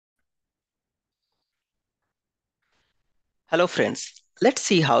Hello friends, let's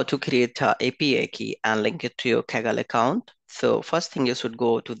see how to create a API key and link it to your Kaggle account. So first thing you should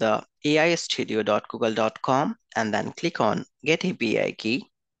go to the aistudio.google.com and then click on Get API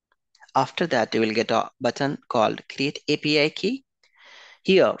Key. After that, you will get a button called Create API Key.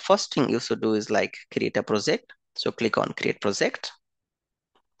 Here, first thing you should do is like create a project. So click on Create Project,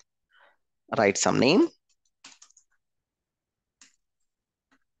 write some name,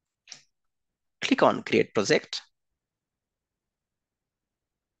 click on Create Project.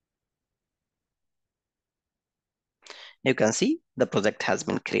 You can see the project has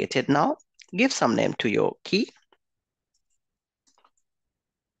been created now. Give some name to your key.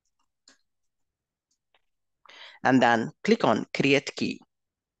 And then click on Create Key.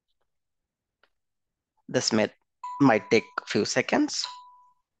 This might take a few seconds.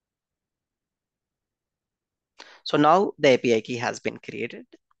 So now the API key has been created.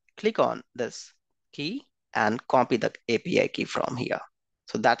 Click on this key and copy the API key from here.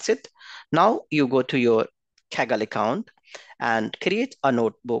 So that's it. Now you go to your Kaggle account and create a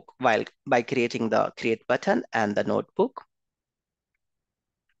notebook by creating the create button and the notebook.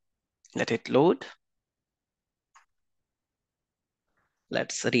 Let it load.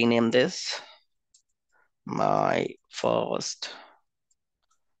 Let's rename this my first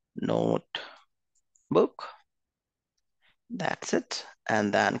notebook. That's it.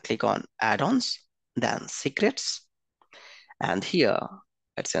 And then click on add-ons, then secrets. And here,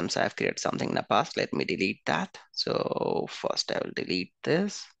 it seems I've created something in the past. Let me delete that. So first I will delete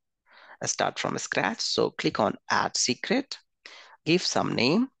this. I start from scratch. So click on add secret, give some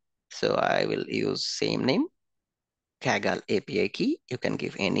name. So I will use same name, Kaggle API key. You can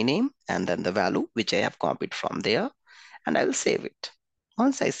give any name and then the value, which I have copied from there, and I will save it.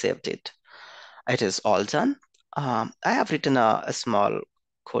 Once I saved it, it is all done. I have written a small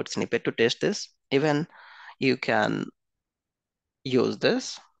code snippet to test this. Even you can use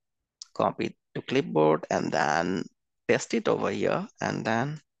this, copy to clipboard and then paste it over here and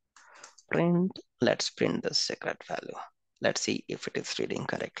then print. Let's print the secret value. Let's see if it is reading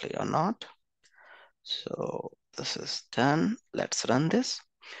correctly or not. So this is done. Let's run this.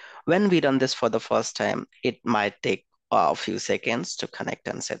 When we run this for the first time, it might take a few seconds to connect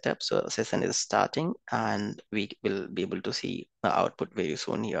and set up. So session is starting and we will be able to see the output very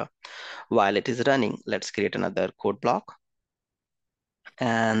soon here. While it is running, let's create another code block.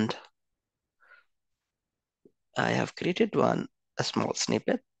 And I have created a small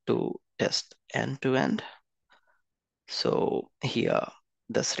snippet to test end to end. So here,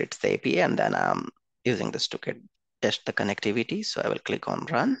 this reads the API and then I'm using this to test the connectivity. So I will click on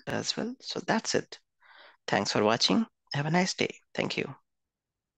run as well. So that's it. Thanks for watching. Have a nice day. Thank you.